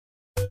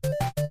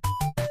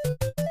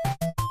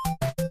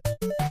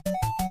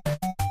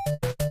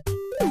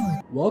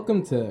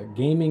Welcome to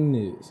Gaming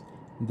News,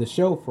 the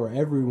show for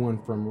everyone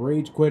from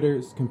rage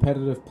quitters,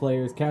 competitive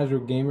players, casual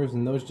gamers,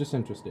 and those just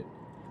interested.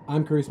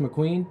 I'm Charisma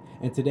McQueen,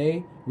 and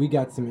today we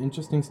got some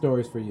interesting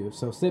stories for you,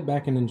 so sit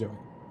back and enjoy.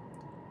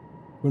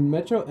 When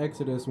Metro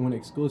Exodus went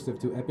exclusive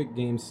to Epic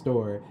Games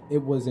Store,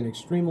 it was an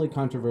extremely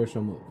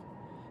controversial move.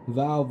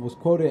 Valve was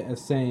quoted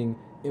as saying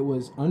it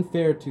was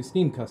unfair to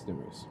Steam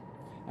customers.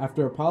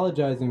 After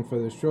apologizing for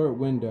the short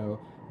window,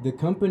 the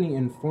company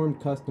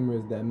informed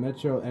customers that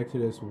Metro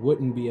Exodus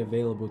wouldn't be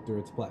available through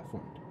its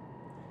platform.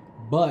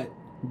 But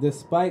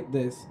despite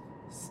this,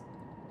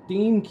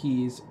 Steam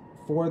keys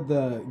for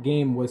the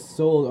game was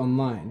sold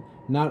online.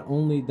 Not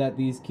only that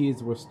these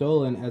keys were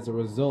stolen, as a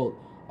result,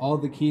 all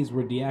the keys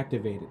were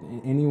deactivated,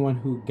 and anyone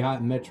who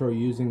got Metro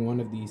using one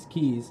of these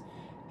keys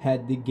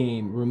had the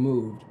game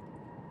removed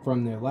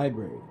from their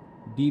library.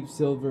 Deep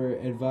Silver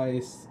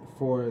advice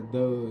for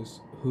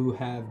those who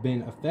have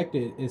been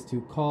affected is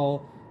to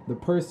call the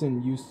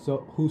person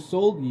who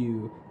sold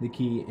you the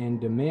key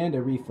and demand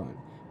a refund.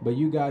 But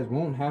you guys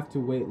won't have to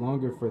wait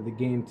longer for the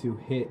game to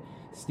hit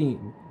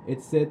Steam.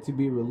 It's said to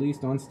be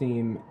released on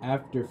Steam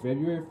after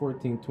February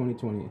 14,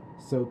 2020.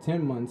 So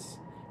 10 months,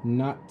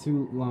 not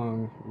too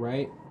long,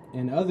 right?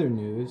 In other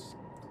news,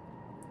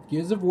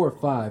 Gears of War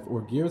 5,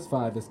 or Gears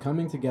 5, is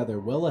coming together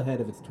well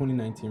ahead of its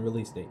 2019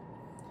 release date.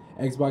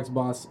 Xbox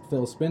boss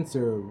Phil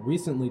Spencer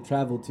recently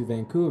traveled to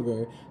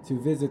Vancouver to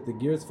visit the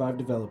Gears 5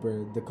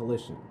 developer, The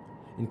Coalition,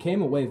 and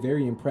came away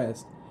very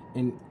impressed,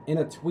 and in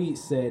a tweet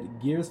said,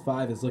 "Gears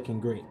 5 is looking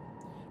great."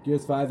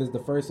 Gears 5 is the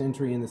first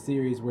entry in the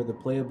series where the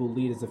playable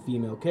lead is a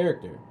female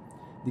character.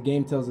 The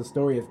game tells the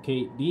story of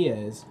Kate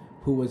Diaz,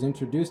 who was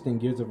introduced in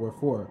Gears of War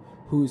 4,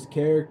 whose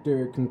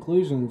character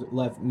conclusions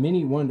left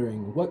many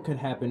wondering what could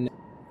happen next.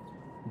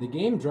 The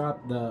game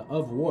dropped the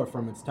 "of War"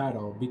 from its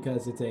title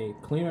because it's a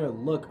cleaner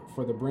look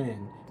for the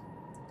brand.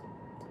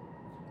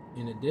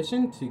 In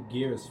addition to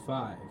Gears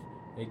 5,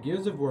 a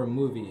Gears of War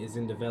movie is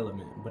in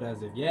development, but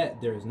as of yet,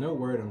 there is no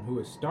word on who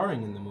is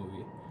starring in the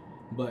movie.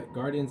 But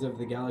Guardians of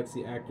the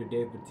Galaxy actor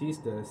Dave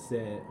Bautista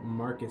said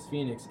Marcus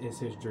Phoenix is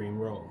his dream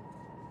role.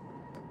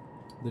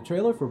 The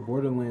trailer for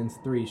Borderlands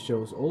 3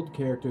 shows old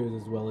characters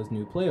as well as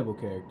new playable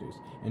characters,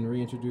 and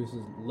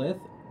reintroduces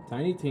Lith,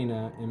 Tiny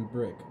Tina, and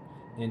Brick,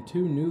 and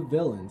two new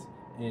villains,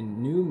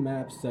 and new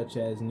maps such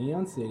as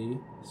Neon City,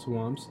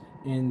 swamps,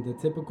 and the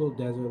typical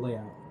desert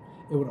layout.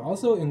 It would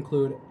also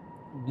include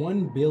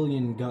 1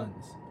 billion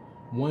guns,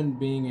 one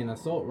being an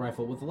assault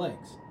rifle with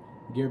legs.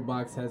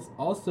 Gearbox has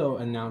also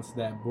announced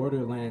that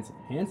Borderlands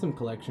Handsome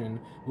Collection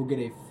will get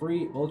a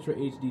free Ultra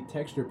HD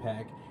texture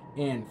pack,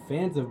 and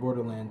fans of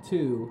Borderlands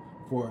 2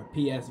 for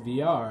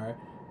PSVR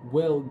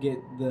will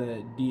get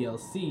the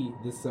DLC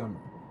this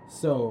summer.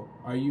 So,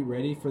 are you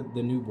ready for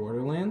the new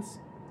Borderlands?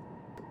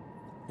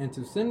 And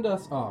to send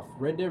us off,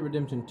 Red Dead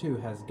Redemption 2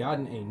 has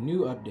gotten a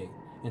new update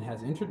and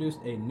has introduced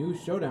a new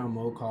showdown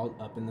mode called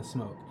Up in the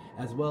Smoke,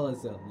 as well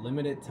as a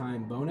limited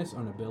time bonus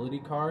on ability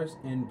cards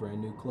and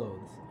brand new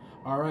clothes.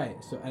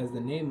 Alright, so as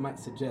the name might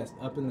suggest,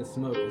 Up in the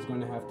Smoke is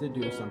going to have to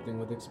do something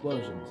with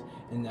explosions,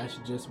 and that's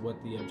just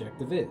what the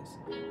objective is,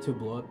 to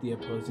blow up the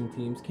opposing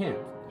team's camp,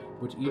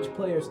 which each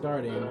player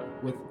starting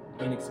with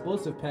an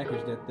explosive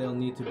package that they'll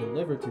need to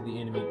deliver to the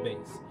enemy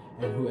base,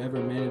 and whoever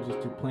manages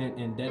to plant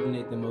and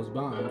detonate the most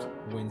bombs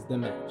wins the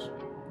match.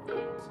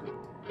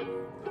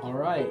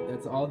 Alright,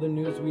 that's all the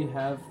news we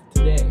have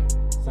today.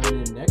 Sign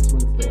in next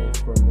Wednesday